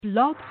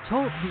Blog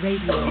Talk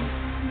Radio.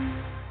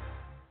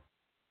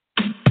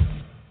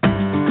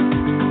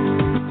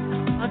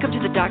 Welcome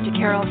to the Dr.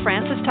 Carol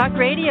Francis Talk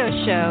Radio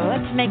Show.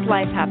 Let's make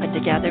life happen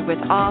together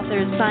with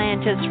authors,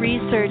 scientists,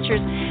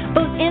 researchers,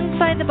 both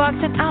inside the box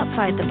and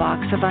outside the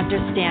box of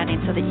understanding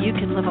so that you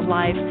can live a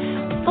life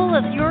full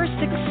of your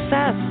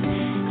success,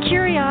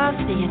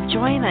 curiosity,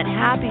 enjoyment,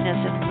 happiness,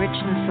 and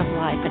richness of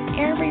life in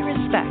every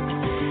respect.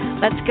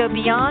 Let's go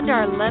beyond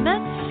our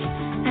limits,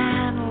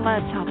 and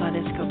let's help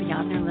others go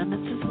beyond their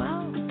limits as well.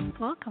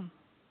 Welcome.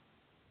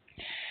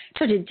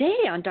 So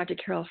today on Dr.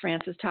 Carol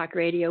Francis Talk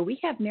Radio, we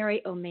have Mary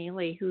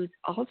O'Malley, who's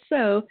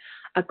also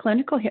a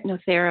clinical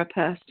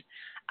hypnotherapist,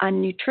 a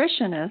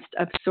nutritionist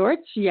of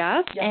sorts,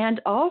 yes.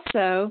 And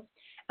also,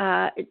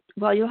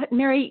 you'll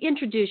Mary,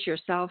 introduce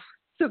yourself,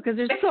 because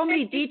there's so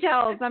many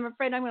details. I'm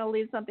afraid I'm going to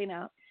leave something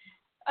out.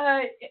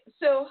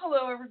 So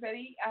hello,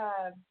 everybody.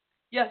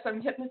 Yes,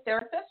 I'm a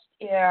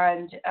hypnotherapist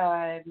and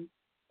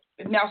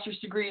a master's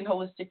degree in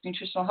holistic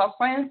nutritional health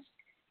science.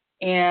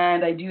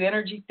 And I do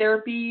energy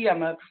therapy.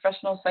 I'm a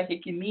professional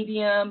psychic and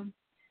medium.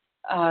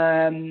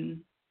 I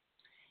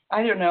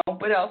don't know.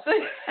 What else?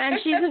 And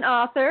she's an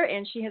author,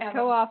 and she has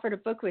co-authored a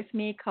book with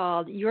me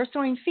called Your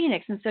Soaring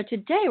Phoenix. And so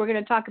today we're going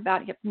to talk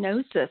about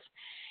hypnosis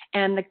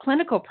and the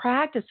clinical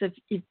practice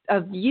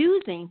of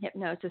using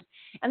hypnosis.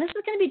 And this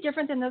is going to be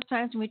different than those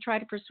times when we try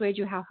to persuade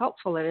you how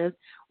helpful it is.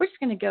 We're just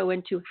going to go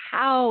into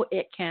how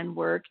it can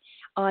work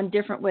on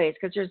different ways,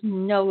 because there's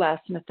no less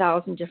than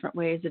 1,000 different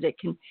ways that it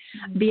can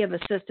be of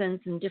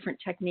assistance and different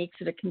techniques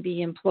that it can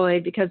be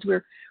employed, because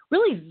we're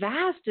really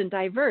vast and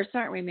diverse,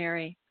 aren't we,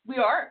 Mary? We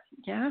are.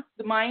 Yeah.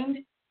 The mind,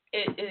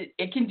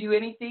 it can do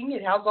anything.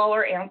 It has all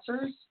our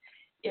answers.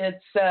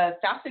 It's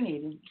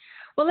fascinating.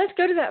 Well, let's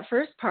go to that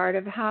first part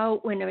of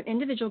how when an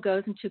individual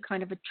goes into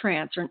kind of a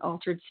trance or an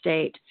altered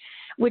state,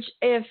 which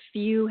if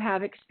you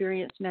have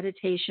experienced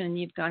meditation,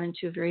 you've gone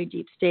into a very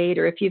deep state,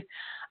 or if you've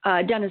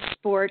done a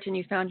sport and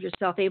you found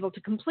yourself able to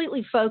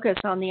completely focus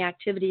on the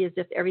activity as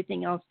if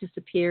everything else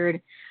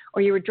disappeared,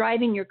 or you were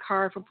driving your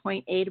car from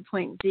point A to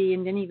point Z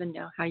and didn't even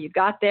know how you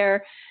got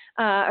there,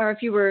 or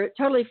if you were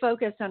totally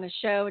focused on a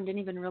show and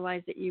didn't even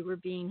realize that you were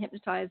being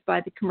hypnotized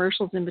by the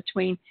commercials in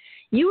between,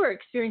 you were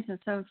experiencing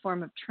some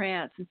form of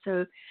trance. And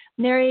so,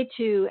 Mary,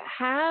 to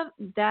have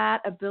that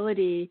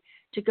ability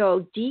to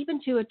go deep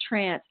into a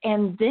trance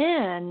and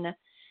then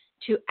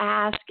to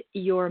ask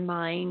your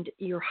mind,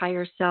 your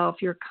higher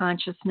self, your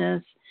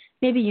consciousness,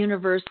 maybe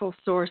universal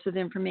source of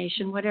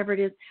information, whatever it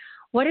is,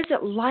 what is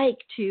it like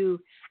to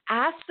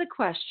ask the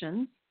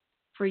questions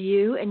for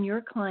you and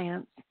your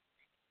clients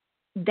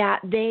that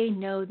they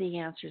know the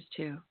answers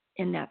to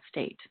in that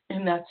state?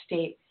 In that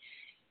state.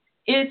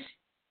 It's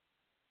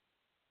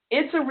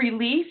a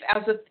relief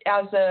as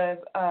a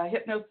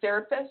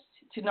hypnotherapist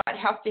to not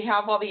have to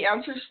have all the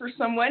answers for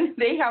someone.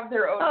 They have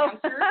their own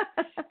answers.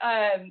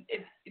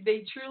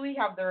 They truly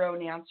have their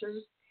own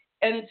answers.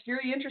 And it's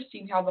very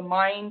interesting how the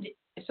mind,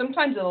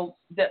 sometimes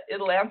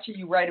it'll answer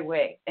you right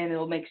away, and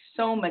it'll make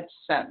so much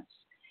sense.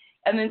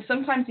 And then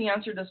sometimes the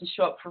answer doesn't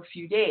show up for a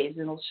few days,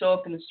 and it'll show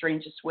up in the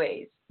strangest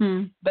ways.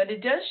 But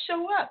it does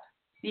show up.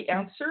 The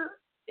answer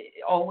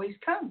always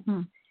comes.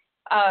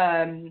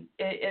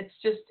 It's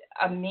just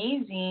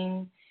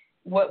amazing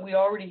what we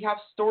already have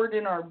stored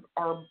in our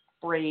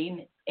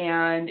brain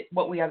and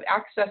what we have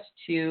access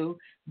to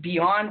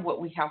beyond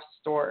what we have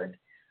stored.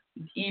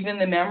 Even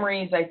the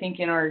memories, I think,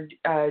 in our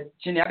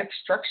genetic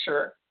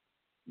structure,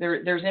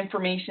 there's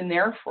information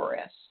there for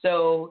us.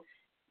 So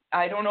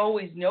I don't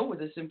always know where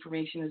this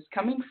information is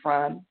coming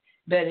from,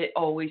 but it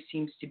always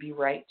seems to be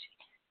right.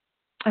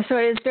 So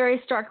it is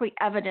very starkly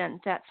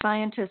evident that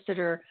scientists that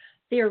are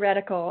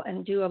theoretical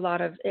and do a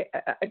lot of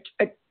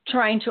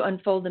trying to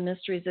unfold the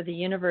mysteries of the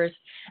universe,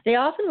 they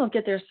often look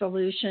at their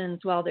solutions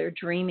while they're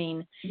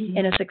dreaming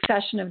in a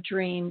succession of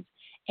dreams.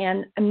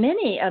 And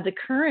many of the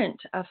current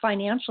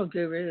financial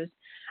gurus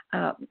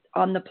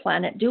on the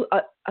planet do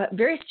a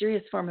very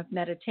serious form of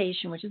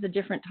meditation, which is a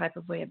different type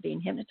of way of being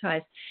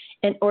hypnotized,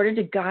 in order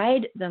to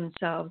guide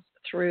themselves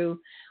through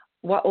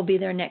what will be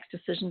their next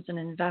decisions and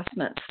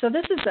investments. So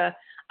this is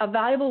a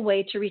valuable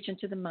way to reach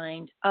into the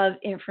mind of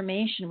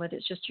information, whether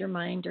it's just your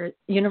mind or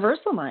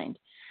universal mind.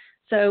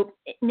 So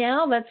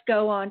now let's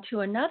go on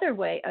to another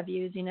way of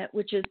using it,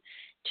 which is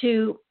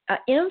to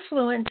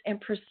influence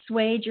and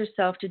persuade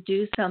yourself to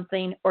do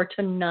something or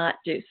to not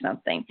do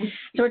something. So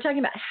we're talking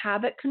about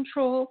habit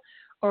control,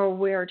 or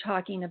we're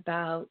talking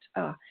about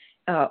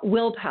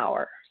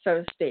willpower,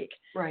 so to speak.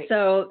 Right.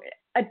 So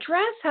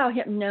address how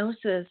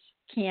hypnosis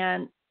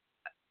can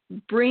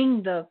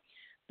bring the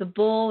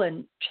bull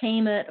and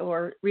tame it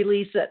or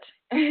release it.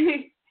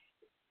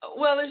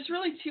 Well, there's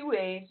really two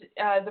ways.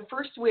 The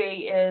first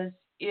way is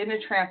in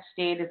a trance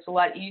state, it's a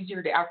lot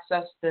easier to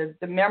access the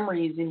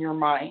memories in your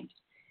mind.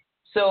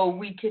 So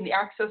we can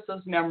access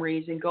those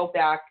memories and go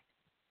back,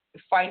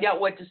 find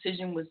out what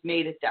decision was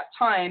made at that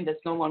time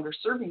that's no longer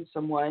serving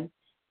someone,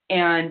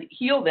 and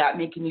heal that,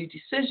 make a new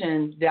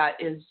decision that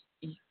is,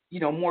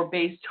 more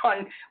based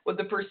on what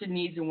the person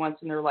needs and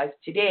wants in their life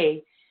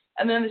today.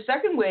 And then the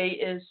second way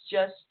is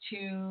just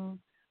to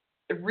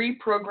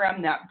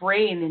reprogram that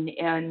brain.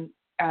 And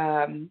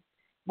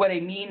what I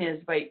mean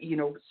is by,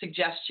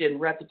 suggestion,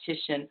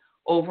 repetition,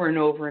 over and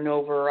over and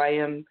over. I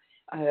am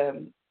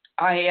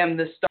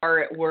the star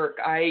at work.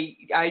 I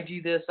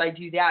do this, I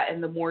do that.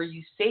 And the more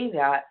you say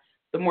that,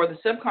 the more the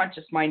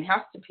subconscious mind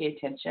has to pay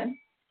attention.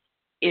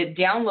 It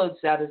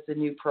downloads that as the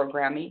new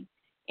programming,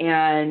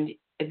 and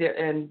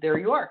there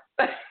you are.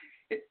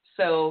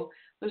 So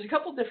there's a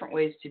couple different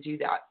ways to do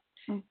that.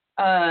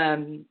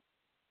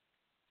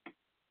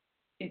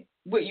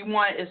 What you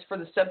want is for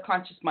the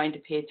subconscious mind to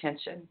pay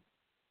attention,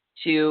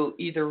 to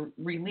either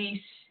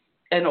release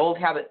an old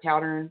habit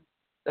pattern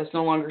that's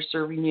no longer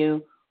serving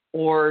you,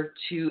 or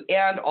to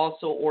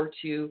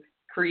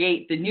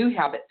create the new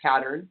habit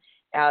pattern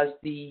as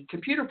the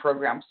computer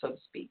program, so to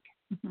speak.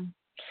 Mm-hmm.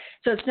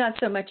 So it's not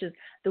so much as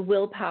the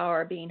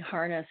willpower being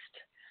harnessed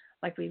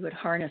like we would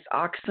harness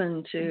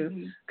oxen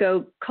to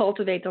go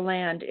cultivate the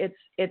land.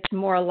 It's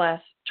more or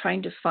less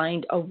trying to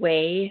find a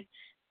way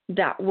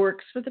that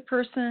works for the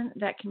person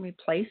that can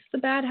replace the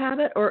bad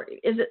habit, or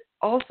is it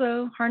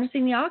also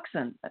harnessing the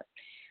oxen?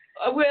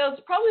 Well,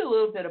 it's probably a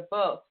little bit of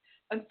both.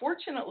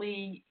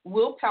 Unfortunately,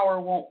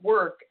 willpower won't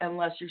work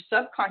unless your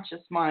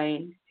subconscious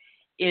mind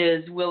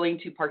is willing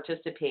to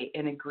participate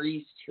and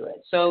agrees to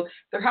it. So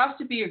there has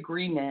to be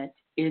agreement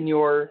in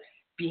your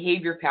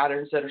behavior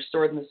patterns that are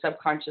stored in the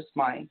subconscious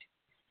mind.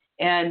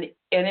 And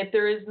if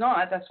there is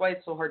not, that's why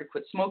it's so hard to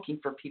quit smoking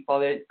for people.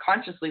 That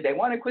consciously they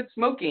want to quit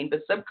smoking,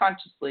 but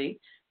subconsciously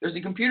there's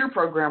a computer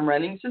program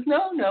running that says,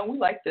 no, we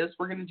like this.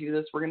 We're going to do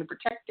this. We're going to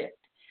protect it.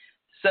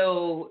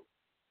 So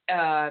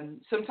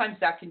sometimes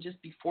that can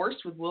just be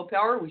forced with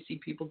willpower. We see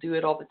people do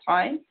it all the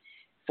time,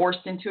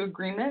 forced into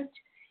agreement.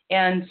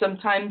 And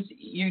sometimes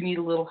you need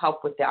a little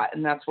help with that.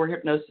 And that's where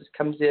hypnosis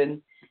comes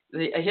in. A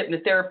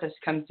hypnotherapist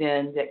comes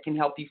in that can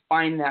help you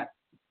find that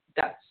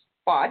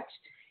spot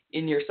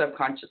in your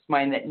subconscious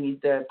mind that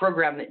needs the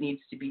program that needs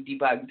to be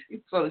debugged,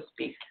 so to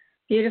speak.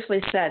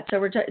 Beautifully said. So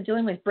we're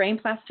dealing with brain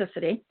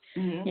plasticity,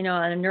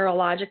 on a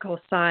neurological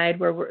side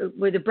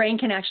where the brain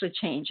can actually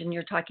change. And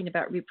you're talking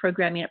about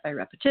reprogramming it by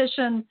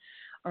repetition,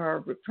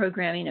 or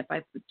reprogramming it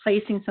by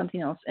placing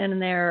something else in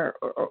there,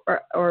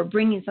 or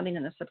bringing something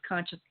in the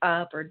subconscious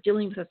up, or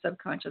dealing with a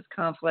subconscious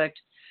conflict,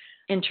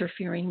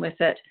 interfering with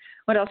it.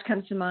 What else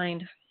comes to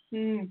mind?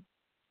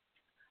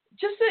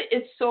 Just that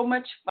it's so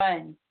much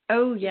fun.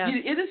 Oh, yeah.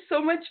 It is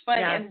so much fun,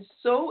 and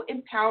so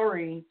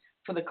empowering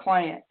for the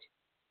client.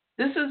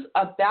 This is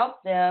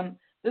about them.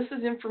 This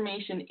is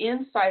information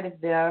inside of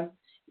them.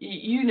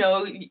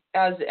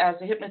 As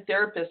a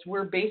hypnotherapist,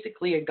 we're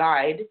basically a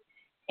guide,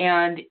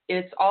 and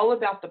it's all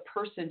about the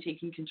person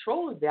taking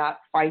control of that,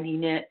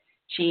 finding it,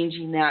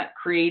 changing that,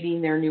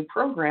 creating their new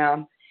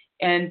program.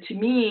 And to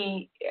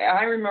me,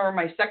 I remember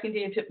my second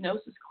day of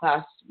hypnosis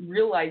class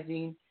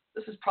realizing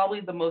this is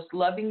probably the most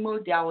loving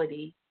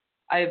modality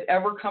I have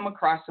ever come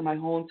across in my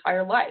whole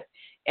entire life.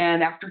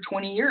 And after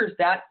 20 years,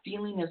 that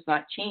feeling has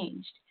not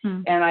changed.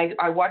 And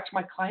I watch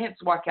my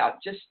clients walk out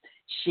just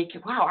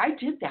shaking. Wow, I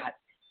did that.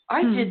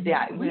 I did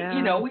that. We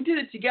did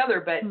it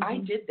together, but I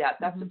did that.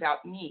 That's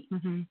about me.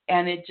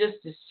 And it just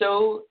is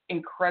so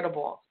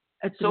incredible.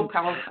 It's so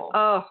powerful.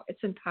 Oh,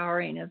 it's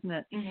empowering, isn't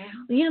it?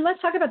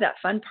 Let's talk about that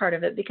fun part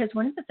of it, because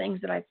one of the things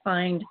that I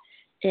find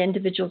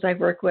individuals I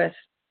work with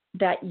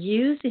that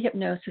use the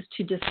hypnosis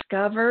to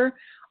discover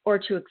or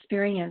to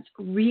experience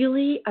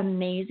really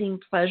amazing,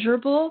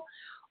 pleasurable,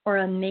 or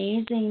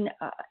amazing,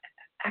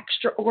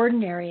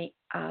 extraordinary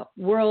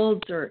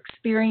worlds or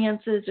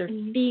experiences or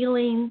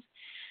feelings,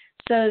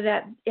 so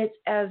that it's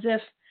as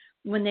if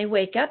when they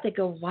wake up, they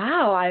go,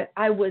 wow,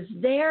 I was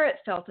there. It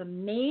felt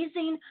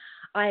amazing.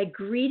 I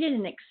greeted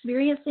and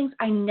experienced things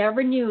I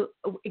never knew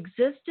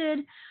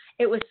existed.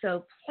 It was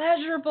so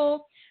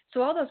pleasurable.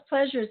 So all those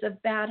pleasures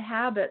of bad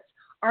habits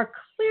are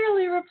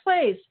clearly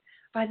replaced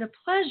by the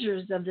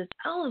pleasures of this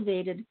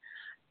elevated,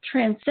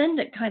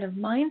 transcendent kind of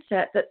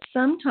mindset that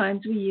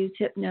sometimes we use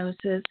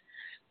hypnosis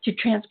to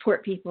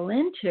transport people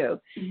into.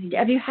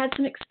 Have you had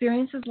some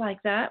experiences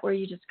like that where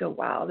you just go,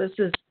 wow, this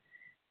is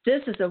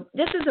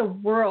a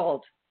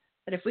world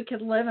that if we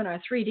could live in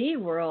our 3D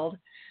world,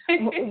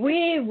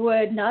 we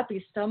would not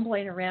be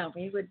stumbling around.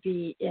 We would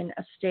be in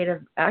a state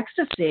of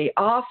ecstasy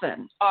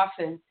often.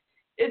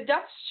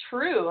 That's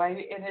true.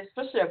 And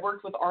especially I've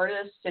worked with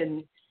artists, and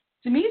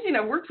it's amazing.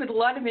 I've worked with a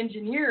lot of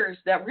engineers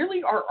that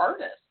really are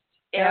artists,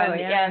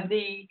 and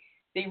they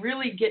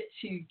really get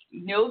to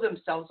know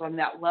themselves on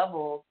that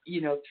level,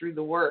 through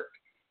the work.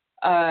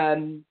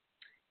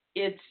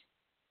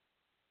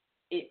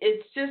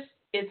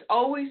 It's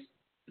always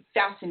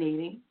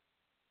fascinating.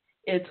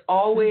 It's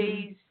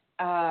always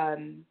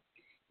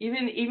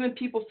even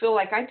people feel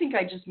like, I think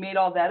I just made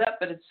all that up,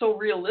 but it's so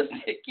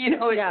realistic,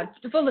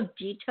 It's full of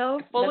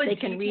details that they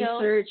can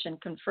research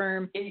and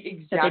confirm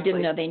that they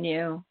didn't know they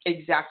knew.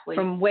 Exactly.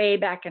 From way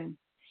back in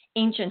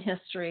ancient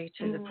history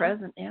to the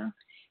present,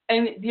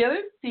 And the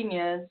other thing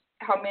is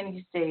how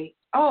many say,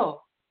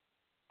 oh,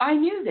 I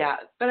knew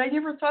that, but I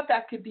never thought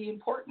that could be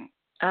important.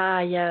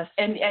 Ah, yes.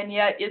 And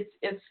yet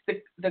it's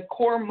the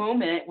core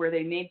moment where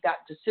they made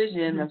that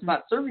decision that's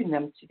not serving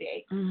them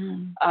today.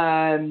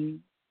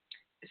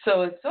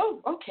 So it's,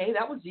 okay,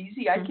 that was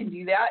easy. I can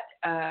do that.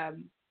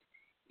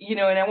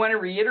 And I want to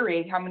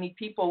reiterate how many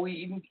people we,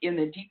 even in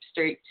the deep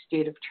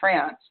state of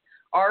trance,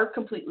 are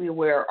completely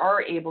aware,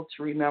 are able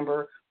to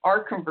remember,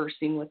 are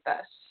conversing with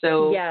us.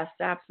 So yes,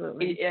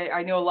 absolutely.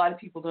 I know a lot of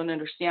people don't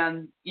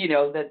understand,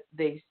 that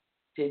they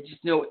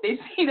just know what they've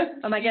seen.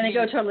 Am I going to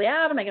go totally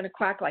out? Am I going to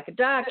quack like a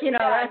duck?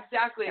 Yeah,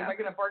 exactly. Am I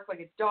going to bark like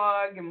a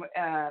dog?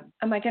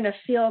 Am I going to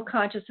feel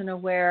conscious and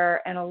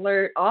aware and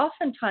alert?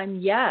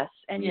 Oftentimes, yes.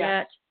 And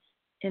yet,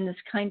 in this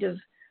kind of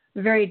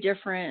very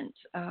different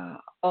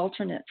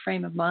alternate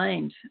frame of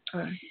mind,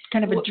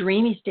 kind of a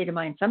dreamy state of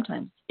mind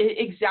sometimes.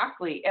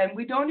 Exactly. And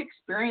we don't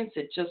experience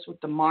it just with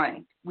the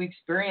mind. We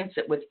experience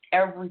it with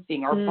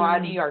everything, our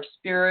body, our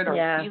spirit,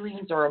 our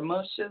feelings, our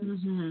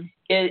emotions.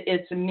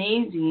 It's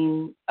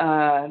amazing.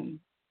 And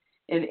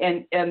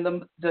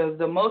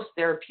the most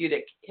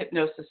therapeutic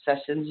hypnosis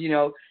sessions,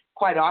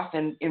 quite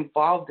often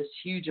involve this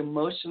huge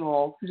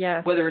emotional,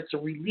 whether it's a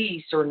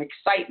release or an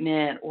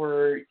excitement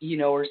or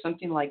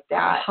something like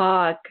that.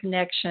 Aha,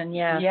 connection,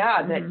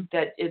 Yeah,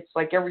 that it's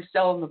like every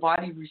cell in the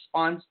body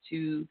responds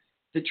to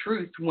the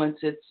truth once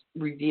it's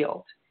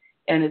revealed.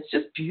 And it's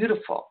just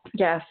beautiful.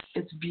 Yes.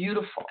 It's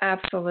beautiful.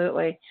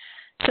 Absolutely.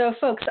 So,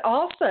 folks,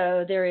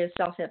 also there is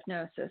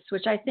self-hypnosis,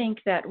 which I think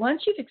that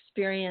once you've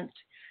experienced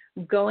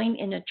going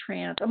in a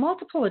trance a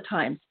multiple of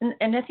times,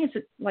 and I think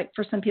it's like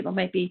for some people it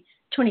might be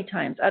 20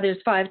 times, others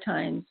 5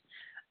 times,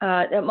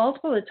 at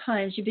multiple of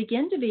times you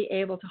begin to be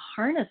able to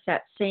harness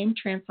that same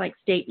trance-like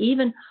state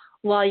even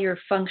while you're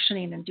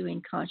functioning and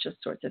doing conscious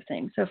sorts of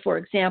things. So, for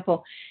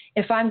example,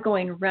 if I'm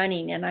going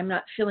running and I'm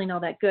not feeling all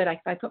that good, if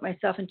I put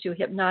myself into a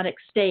hypnotic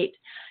state,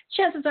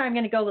 chances are I'm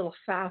going to go a little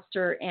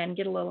faster and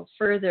get a little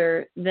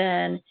further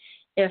than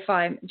if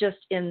I'm just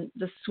in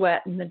the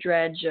sweat and the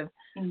dredge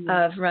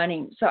of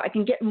running. So I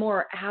can get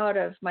more out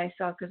of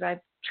myself because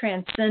I've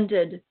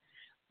transcended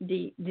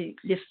the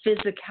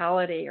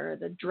physicality or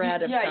the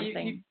dread of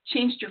something. You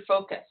changed your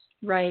focus.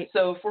 Right.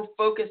 So if we're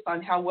focused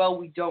on how well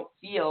we don't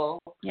feel,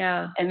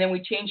 and then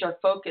we change our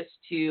focus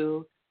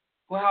to,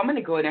 well, I'm going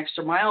to go an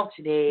extra mile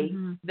today,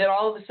 then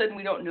all of a sudden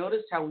we don't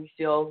notice how we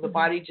feel. The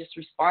body just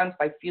responds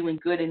by feeling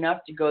good enough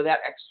to go that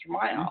extra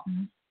mile.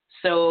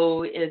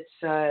 So it's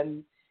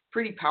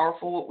pretty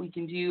powerful what we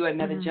can do. I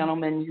met a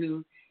gentleman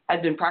who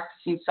had been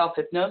practicing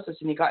self-hypnosis,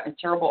 and he got in a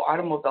terrible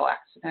automobile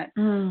accident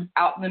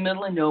out in the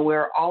middle of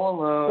nowhere, all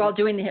alone. While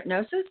doing the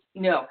hypnosis?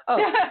 No. Oh,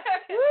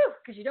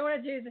 because you don't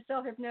want to do the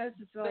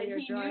self-hypnosis while you're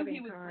driving. But he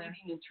knew he was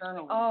bleeding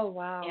internally. Oh,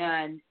 wow.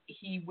 And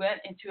he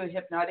went into a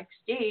hypnotic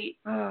state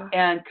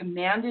and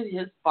commanded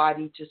his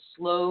body to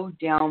slow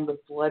down the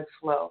blood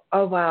flow.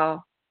 Oh,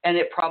 wow. And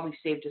it probably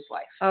saved his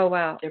life. Oh,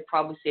 wow. It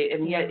probably saved,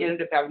 and he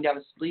ended up having to have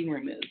a spleen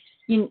removed.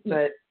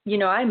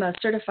 I'm a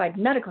certified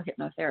medical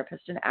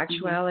hypnotherapist in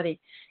actuality,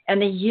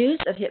 and the use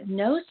of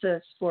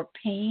hypnosis for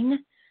pain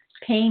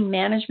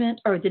management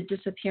or the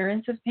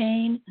disappearance of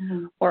pain,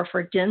 or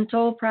for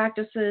dental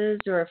practices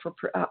or for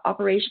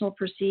operational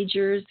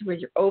procedures where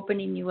you're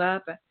opening you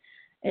up,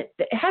 it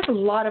has a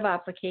lot of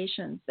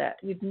applications that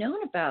we've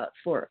known about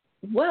for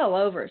well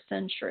over a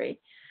century.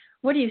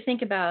 What do you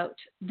think about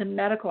the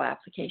medical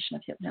application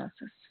of hypnosis?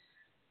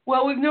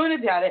 Well, we've known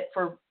about it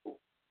for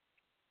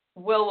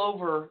well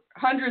over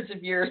hundreds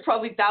of years,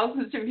 probably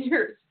thousands of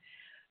years.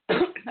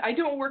 I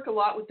don't work a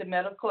lot with the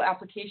medical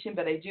application,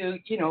 but I do,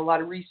 a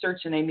lot of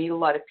research, and I meet a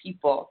lot of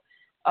people.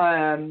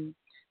 And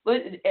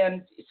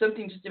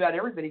something just about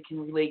everybody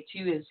can relate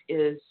to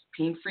is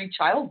pain-free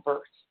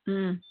childbirth.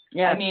 I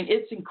mean,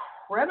 it's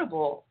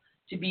incredible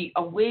to be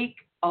awake,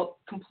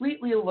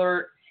 completely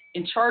alert,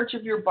 in charge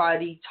of your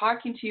body,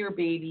 talking to your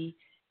baby,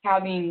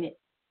 having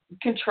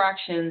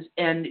contractions,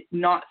 and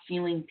not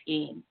feeling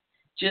pain.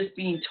 Just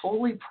being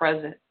totally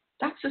present.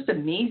 That's just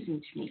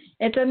amazing to me.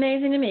 It's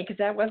amazing to me because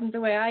that wasn't the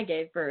way I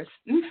gave birth.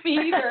 Me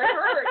either. It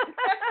hurt.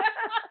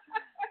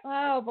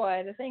 Oh,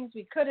 boy, the things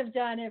we could have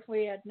done if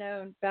we had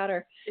known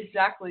better.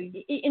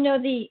 Exactly.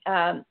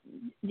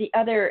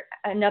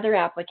 Another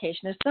application,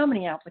 there's so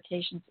many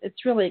applications,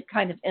 it's really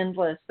kind of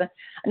endless, but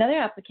another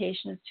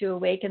application is to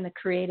awaken the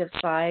creative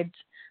sides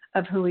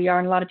of who we are.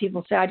 And a lot of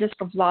people say, I just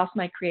have lost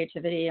my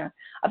creativity.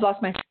 I've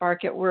lost my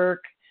spark at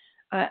work.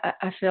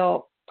 I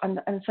feel I'm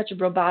in such a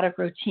robotic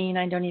routine,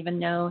 I don't even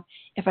know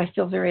if I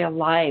feel very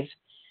alive.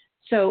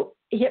 So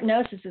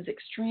hypnosis is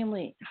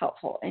extremely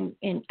helpful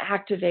in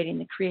activating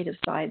the creative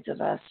sides of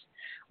us.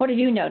 What have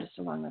you noticed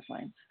along those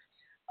lines?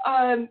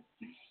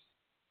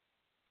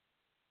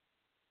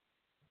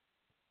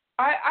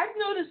 I've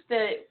noticed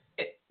that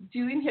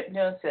doing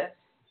hypnosis,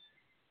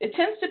 it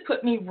tends to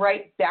put me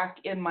right back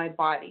in my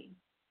body,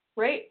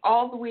 right?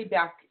 All the way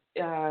back,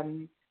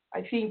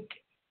 I think,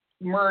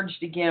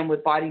 merged again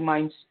with body,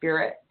 mind,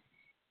 spirit.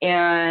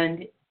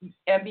 And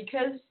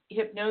because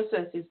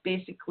hypnosis is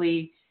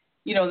basically,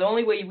 the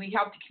only way we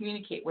have to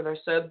communicate with our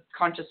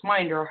subconscious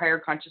mind or our higher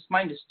conscious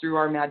mind is through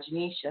our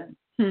imagination.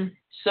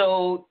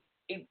 So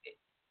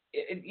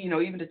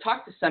even to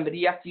talk to somebody,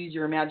 you have to use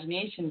your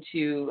imagination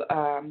to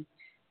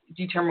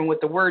determine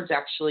what the words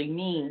actually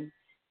mean.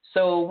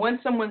 So when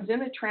someone's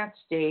in a trance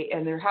state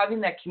and they're having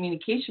that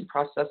communication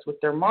process with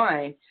their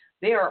mind,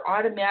 they are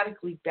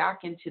automatically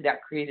back into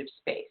that creative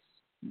space.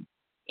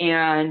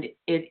 And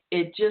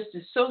it just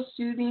is so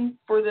soothing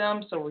for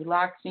them, so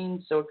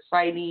relaxing, so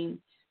exciting.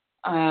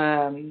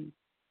 And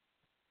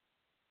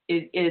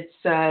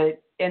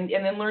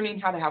then learning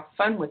how to have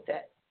fun with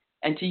it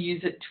and to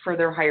use it for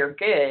their higher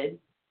good,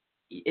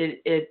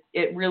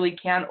 it really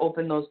can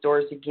open those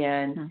doors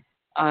again,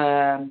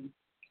 and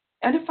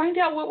to find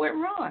out what went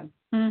wrong.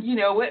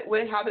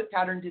 What habit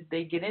pattern did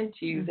they get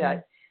into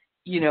that,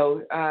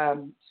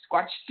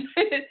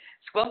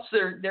 squelched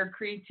their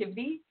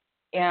creativity,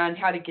 and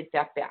how to get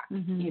that back.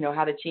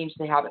 How to change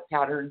the habit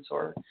patterns,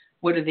 or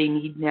what do they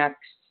need next,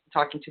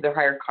 talking to their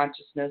higher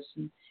consciousness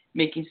and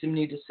making some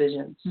new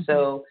decisions.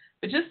 So,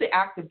 but just the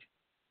act of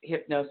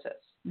hypnosis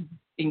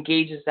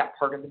engages that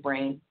part of the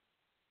brain.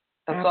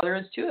 That's all there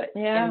is to it.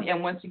 Yeah.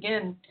 And once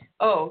again,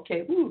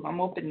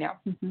 I'm open now.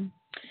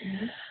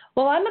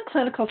 Well, I'm a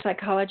clinical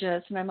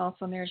psychologist, and I'm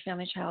also a marriage,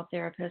 family, child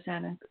therapist,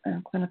 and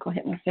a clinical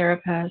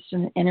hypnotherapist,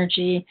 and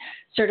energy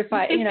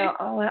certified.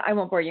 I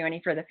won't bore you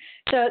any further.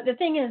 So the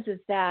thing is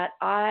that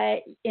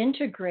I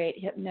integrate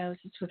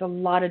hypnosis with a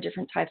lot of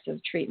different types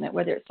of treatment,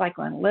 whether it's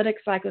psychoanalytic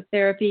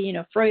psychotherapy.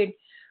 Freud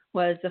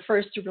was the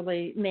first to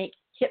really make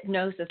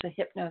hypnosis a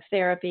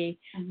hypnotherapy,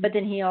 but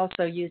then he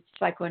also used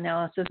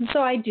psychoanalysis. And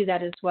so I do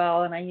that as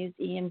well, and I use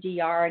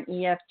EMDR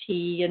and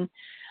EFT and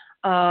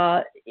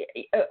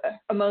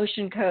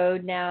emotion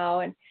code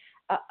now, and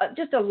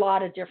just a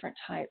lot of different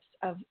types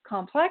of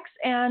complex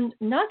and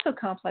not so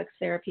complex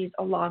therapies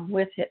along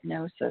with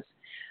hypnosis.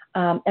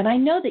 And I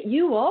know that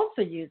you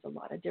also use a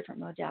lot of different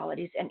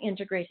modalities and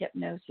integrate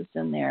hypnosis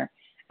in there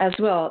as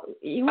well.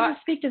 You want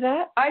to speak to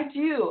that? I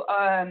do.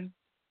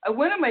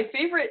 One of my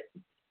favorite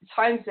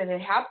times that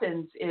it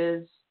happens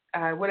is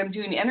when I'm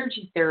doing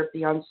energy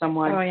therapy on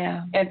someone. Oh,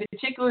 yeah. And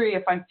particularly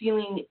if I'm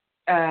feeling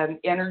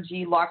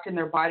energy locked in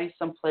their body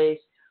someplace,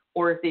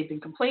 or if they've been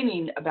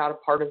complaining about a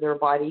part of their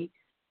body,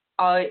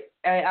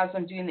 as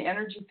I'm doing the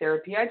energy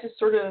therapy, I just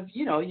sort of,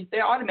 they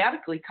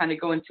automatically kind of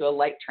go into a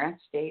light trance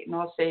state, and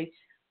I'll say,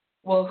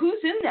 well, who's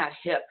in that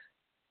hip?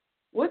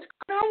 What's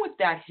going on with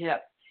that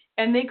hip?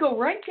 And they go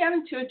right down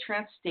into a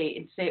trance state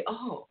and say,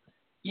 oh,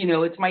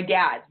 it's my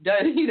dad,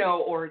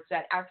 or it's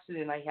that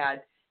accident I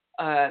had,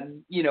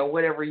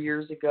 whatever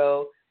years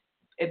ago.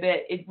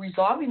 But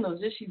resolving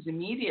those issues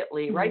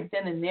immediately, right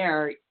then and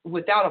there,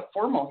 without a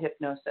formal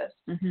hypnosis,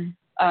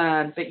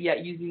 but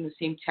yet using the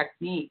same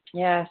technique.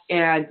 Yes.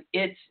 And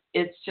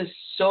it's just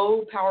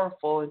so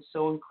powerful and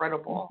so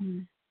incredible.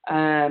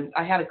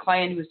 I had a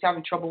client who was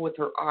having trouble with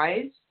her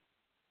eyes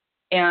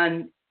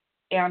and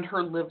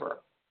her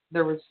liver.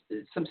 There was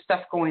some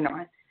stuff going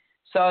on.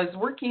 So I was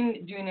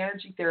doing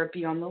energy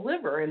therapy on the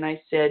liver, and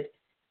I said,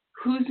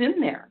 who's in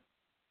there?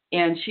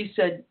 And she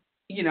said,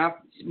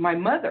 my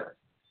mother.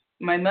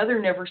 My mother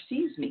never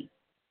sees me.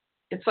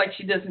 It's like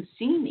she doesn't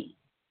see me.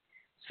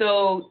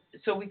 So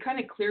we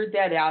kind of cleared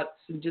that out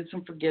and did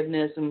some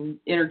forgiveness and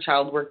inner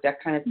child work, that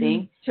kind of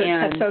thing.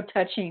 That's so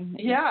touching.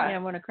 Yeah. I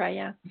want to cry,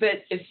 yeah.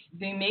 But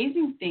the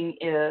amazing thing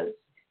is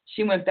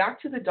she went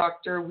back to the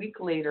doctor a week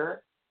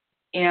later,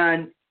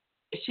 and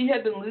she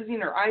had been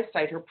losing her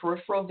eyesight, her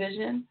peripheral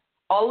vision.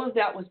 All of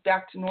that was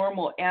back to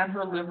normal, and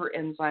her liver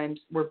enzymes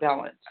were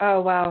balanced.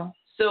 Oh, wow.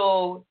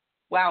 So,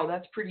 wow,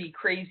 that's pretty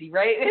crazy,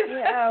 right?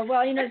 Yeah,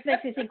 well, it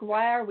makes me think,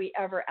 why are we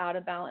ever out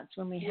of balance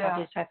when we have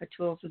these type of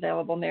tools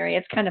available, Mary?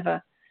 It's kind of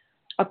a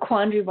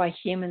quandary why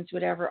humans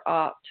would ever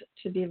opt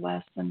to be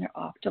less than their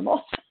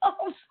optimal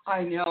selves.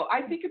 I know.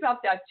 I think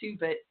about that too,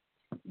 but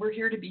we're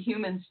here to be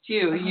humans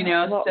too,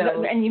 Well,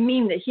 so. And you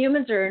mean that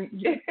humans are...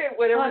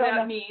 Whatever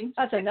that means.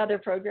 That's another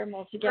program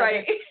altogether.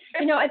 Right.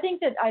 I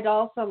think that I'd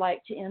also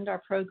like to end our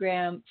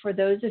program for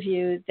those of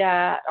you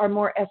that are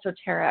more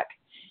esoteric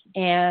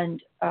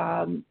and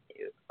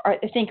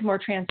think more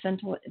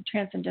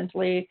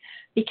transcendentally,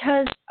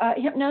 because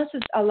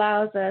hypnosis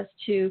allows us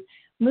to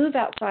move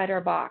outside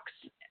our box,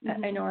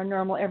 our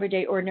normal,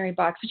 everyday, ordinary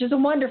box, which is a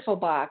wonderful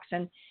box.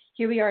 And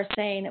here we are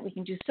saying that we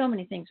can do so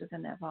many things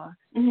within that box.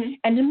 And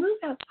to move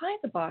outside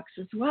the box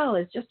as well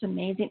is just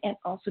amazing, and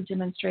also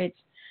demonstrates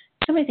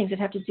so many things that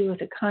have to do with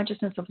the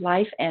consciousness of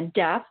life and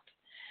death,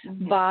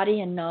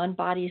 body and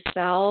non-body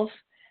self,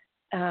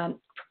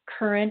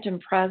 current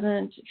and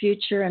present,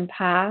 future and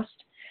past.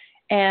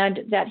 And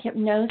that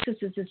hypnosis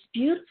is this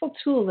beautiful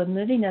tool of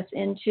moving us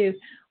into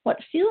what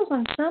feels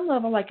on some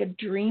level like a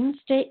dream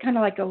state, kind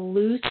of like a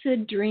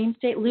lucid dream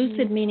state.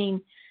 Lucid meaning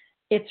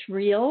it's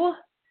real,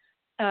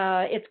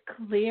 it's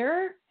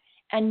clear,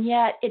 and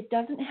yet it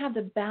doesn't have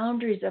the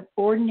boundaries of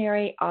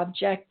ordinary,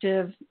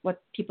 objective,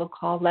 what people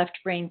call left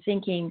brain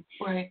thinking.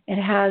 Right.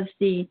 It has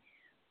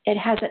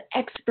an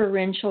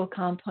experiential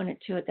component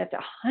to it that's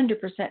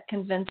 100%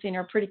 convincing,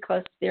 or pretty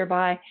close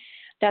thereby.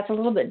 That's a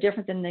little bit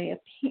different than the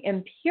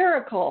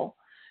empirical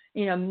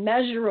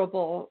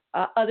measurable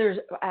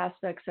other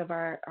aspects of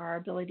our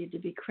ability to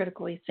be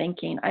critically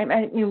thinking. I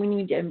mean, we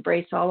need to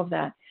embrace all of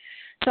that.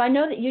 So I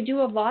know that you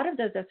do a lot of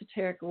those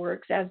esoteric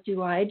works, as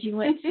do I. Do you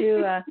want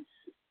to,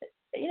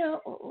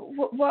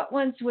 what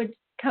ones would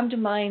come to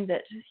mind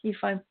that you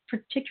find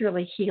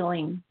particularly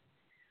healing?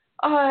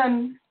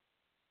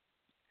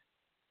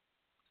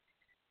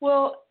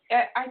 Well,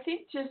 I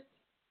think just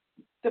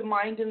the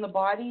mind and the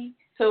body.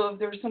 So if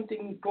there's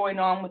something going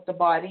on with the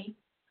body,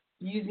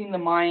 using the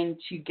mind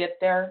to get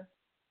there,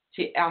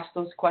 to ask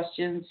those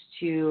questions,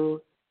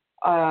 to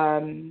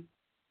tune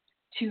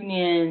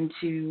in,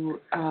 to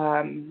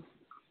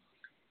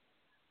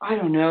I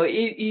don't know.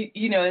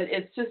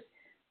 It's just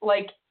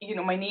like,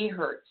 my knee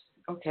hurts.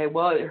 Okay,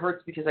 well, it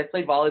hurts because I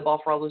played volleyball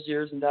for all those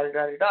years and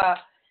da-da-da-da-da.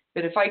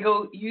 But if I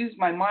go use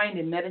my mind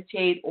and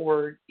meditate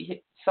or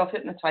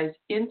self-hypnotize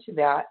into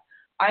that,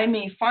 I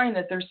may find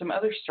that there's some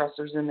other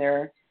stressors in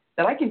there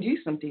that I can do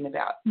something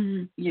about.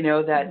 But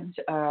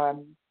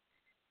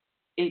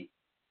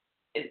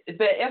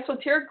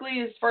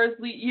esoterically, as far as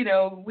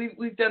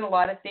we've done a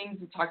lot of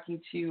things in talking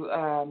to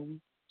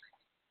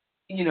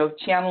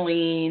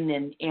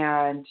channeling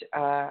and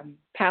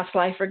past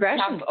life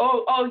regression.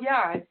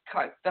 Yeah,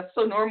 that's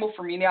so normal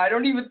for me now. I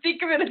don't even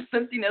think of it as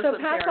something else. So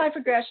past life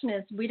regression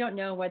is, we don't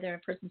know whether a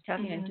person's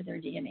tapping into their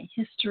DNA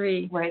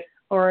history, right,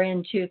 or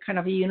into kind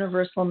of a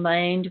universal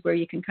mind where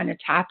you can kind of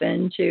tap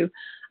into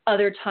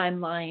other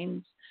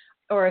timelines,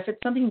 or if it's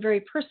something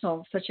very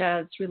personal, such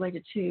as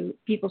related to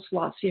people's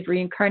philosophy of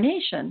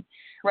reincarnation.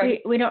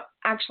 Right. We don't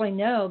actually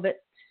know,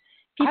 but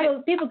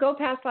people go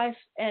past life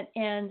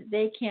and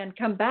they can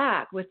come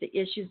back with the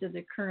issues of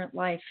their current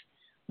life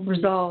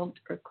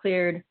resolved or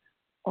cleared,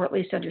 or at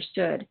least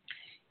understood.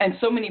 And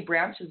so many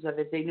branches of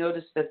it, they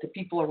notice that the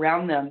people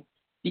around them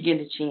begin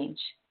to change.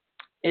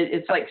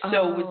 It's like,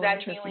 so was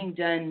that healing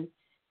done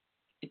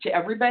to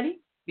everybody?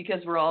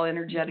 Because we're all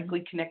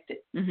energetically connected.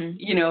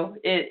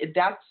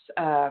 That's,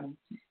 wow,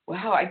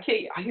 I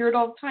hear it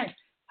all the time.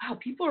 Wow,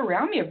 people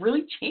around me have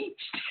really changed.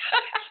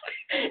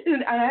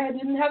 And I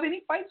didn't have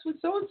any fights with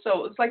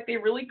so-and-so. It's like they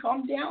really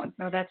calmed down.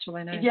 Oh, that's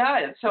really nice.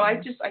 Yeah, so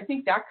I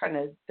think that kind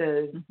of,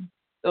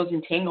 those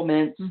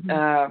entanglements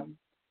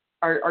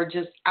are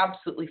just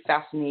absolutely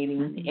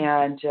fascinating.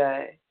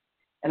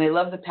 And I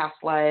love the past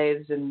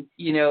lives, and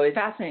it's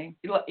fascinating.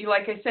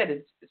 Like I said,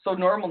 it's so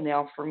normal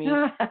now for me.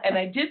 And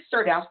I did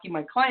start asking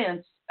my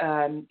clients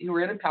who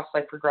were in a past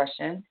life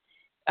regression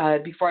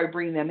before I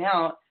bring them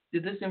out,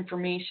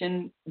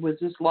 was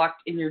this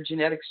locked in your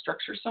genetic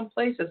structure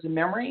someplace as a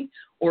memory,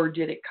 or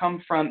did it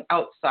come from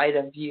outside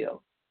of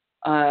you?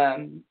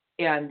 And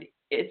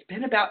it's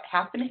been about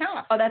half and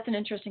half. Oh, that's an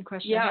interesting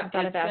question. Yeah, it's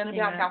been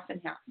about half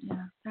and half.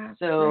 Yeah, that's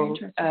so very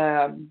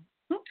interesting.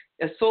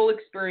 A soul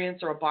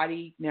experience or a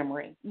body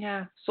memory.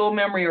 Yeah. Soul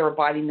memory or a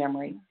body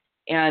memory.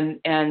 And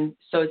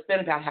so it's been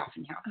about half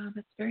and half. Oh,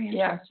 that's very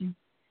interesting.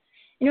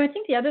 I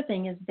think the other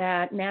thing is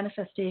that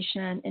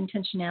manifestation,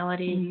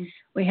 intentionality,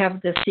 we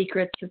have the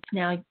secrets that's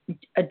now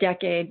a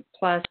decade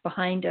plus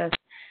behind us,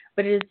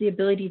 but it is the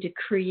ability to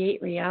create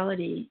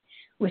reality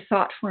with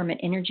thought form and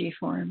energy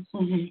forms.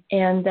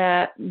 And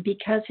that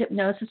because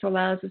hypnosis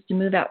allows us to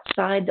move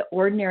outside the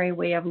ordinary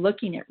way of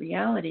looking at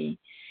reality,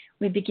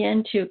 we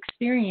begin to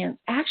experience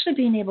actually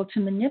being able to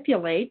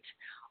manipulate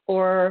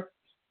or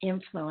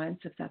influence,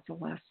 if that's a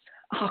less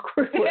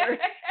awkward word.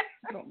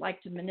 I don't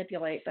like to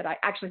manipulate, but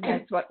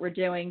that's what we're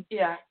doing.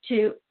 Yeah.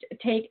 To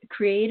take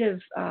creative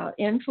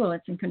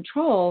influence and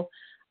control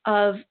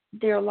of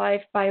their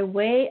life by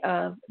way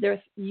of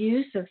their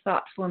use of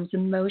thought forms,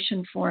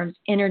 emotion forms,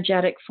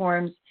 energetic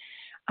forms,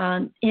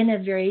 in a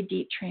very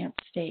deep trance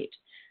state.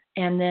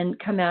 And then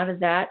come out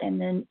of that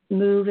and then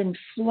move and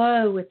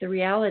flow with the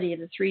reality of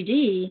the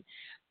 3D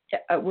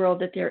world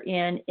that they're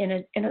in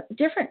a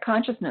different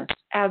consciousness,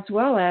 as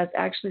well as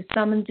actually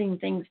summoning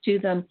things to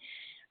them,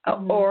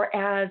 or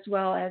as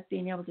well as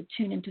being able to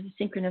tune into the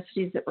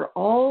synchronicities that were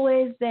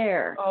always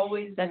there,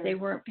 that they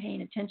weren't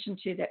paying attention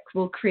to, that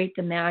will create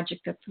the magic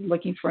that they're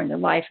looking for in their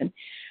life.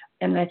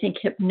 And I think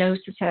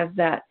hypnosis has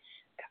that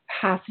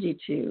capacity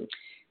to.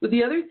 Well,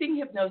 the other thing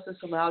hypnosis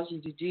allows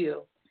you to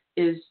do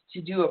is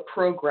to do a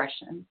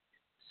progression.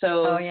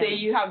 So say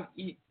you have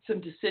some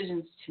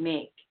decisions to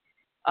make,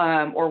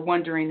 or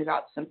wondering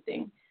about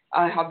something,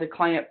 have the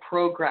client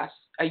progress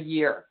a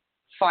year,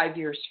 5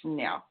 years from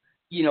now,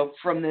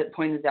 from the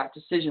point of that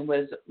decision, what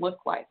does it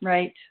look like?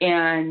 Right.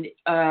 And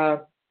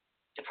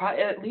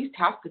probably at least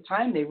half the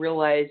time they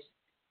realize,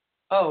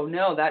 oh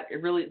no, that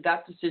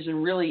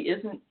decision really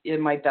isn't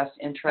in my best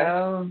interest.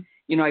 Oh.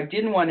 I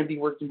didn't want to be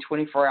working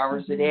 24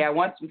 hours a day. I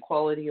want some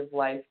quality of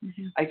life.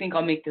 I think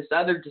I'll make this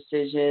other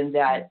decision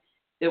that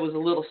it was a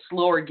little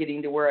slower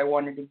getting to where I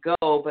wanted to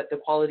go, but the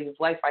quality of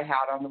life I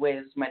had on the way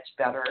is much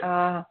better.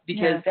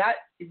 Because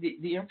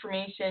the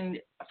information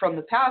from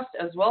the past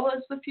as well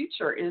as the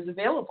future is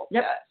available to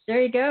us.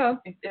 There you go.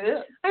 It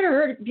is. I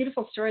heard a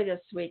beautiful story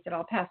this week that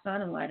I'll pass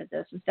on in light of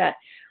this, is that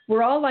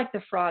we're all like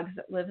the frogs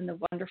that live in the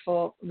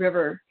wonderful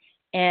river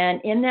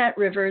And in that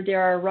river,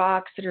 there are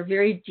rocks that are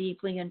very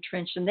deeply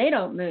entrenched, and they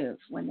don't move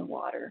when the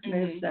water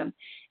moves them.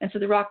 And so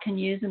the rock can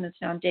use them as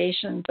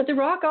foundation. But the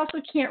rock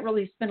also can't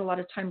really spend a lot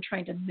of time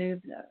trying to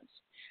move those.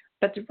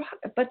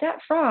 But that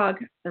frog,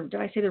 or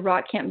did I say the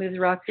rock can't move the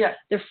rock? Yeah.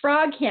 The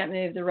frog can't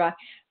move the rock,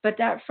 but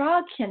that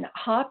frog can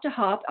hop to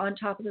hop on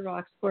top of the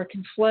rocks, or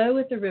can flow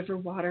with the river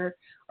water,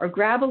 or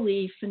grab a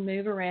leaf and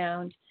move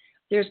around.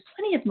 There's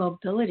plenty of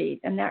mobility,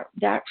 and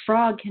that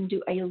frog can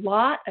do a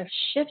lot of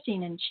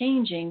shifting and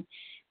changing,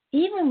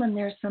 even when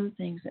there's some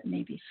things that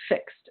may be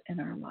fixed in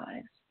our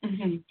lives.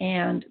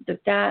 And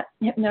that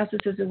hypnosis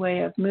is a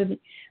way of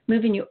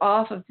moving you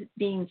off of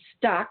being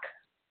stuck,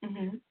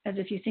 as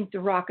if you think the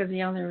rock is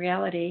the only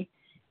reality,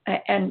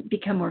 and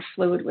become more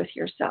fluid with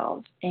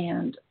yourselves.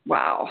 And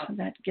wow,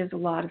 that gives a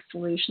lot of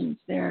solutions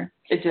there.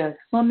 It does.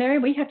 Well, Mary,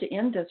 we have to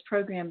end this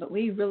program, but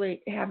we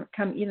really haven't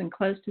come even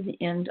close to the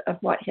end of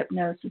what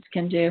hypnosis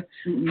can do.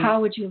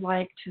 How would you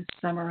like to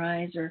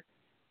summarize, or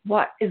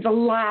what is the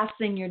last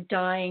thing you're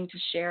dying to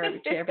share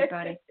to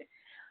everybody?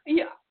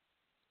 Yeah.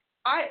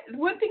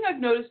 One thing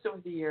I've noticed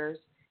over the years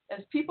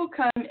is people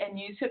come and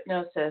use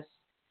hypnosis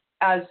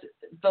as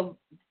the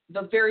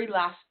very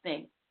last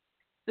thing.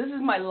 This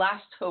is my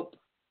last hope.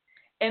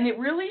 And it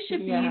really should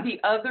be the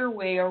other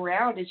way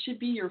around. It should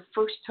be your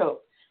first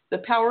hope. The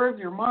power of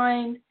your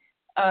mind.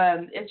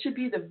 It should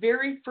be the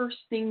very first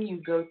thing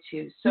you go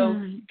to.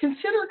 So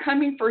consider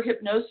coming for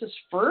hypnosis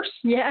first.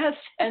 Yes.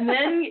 And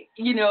then,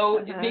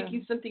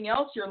 making something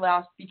else your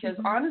last, because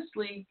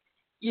honestly,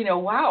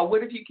 wow,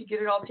 what if you could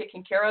get it all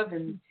taken care of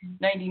in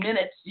 90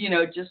 minutes,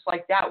 just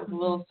like that, with a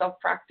little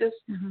self-practice,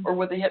 or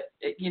with a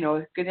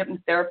good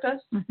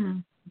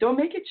hypnotherapist. Don't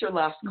make it your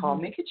last call.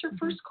 Make it your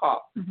first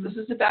call. This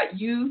is about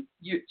you.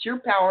 It's your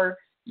power.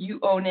 You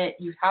own it.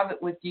 You have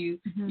it with you.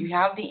 You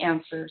have the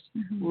answers.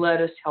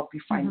 Let us help you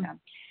find them.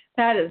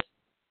 That is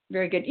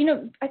very good.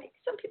 I think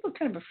some people are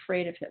kind of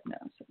afraid of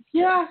hypnosis.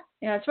 Yeah.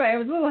 Yeah, that's right. I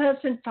was a little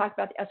hesitant to talk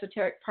about the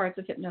esoteric parts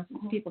of hypnosis.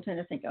 People tend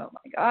to think, oh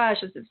my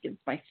gosh, is this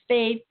against my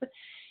faith?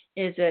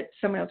 Is it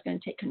someone else going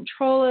to take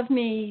control of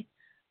me?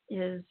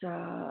 Is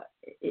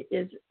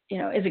it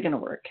going to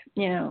work?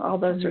 All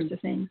those sorts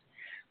of things.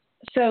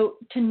 So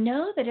to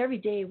know that every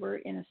day we're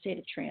in a state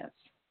of trance,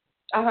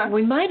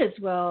 we might as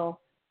well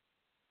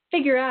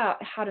figure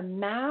out how to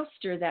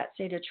master that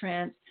state of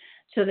trance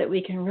so that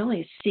we can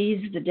really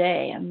seize the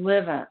day and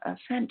live a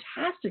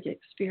fantastic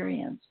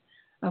experience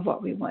of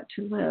what we want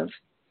to live.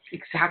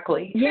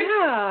 Exactly.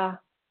 Yeah.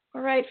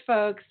 All right,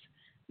 folks.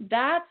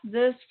 That's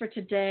this for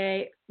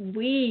today.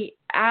 We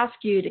ask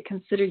you to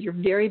consider your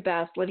very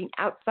best. Living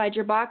outside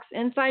your box,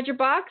 inside your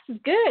box is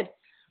good.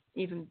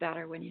 Even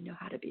better when you know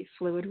how to be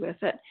fluid with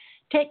it.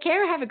 Take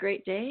care. Have a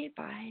great day.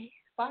 Bye.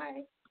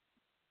 Bye.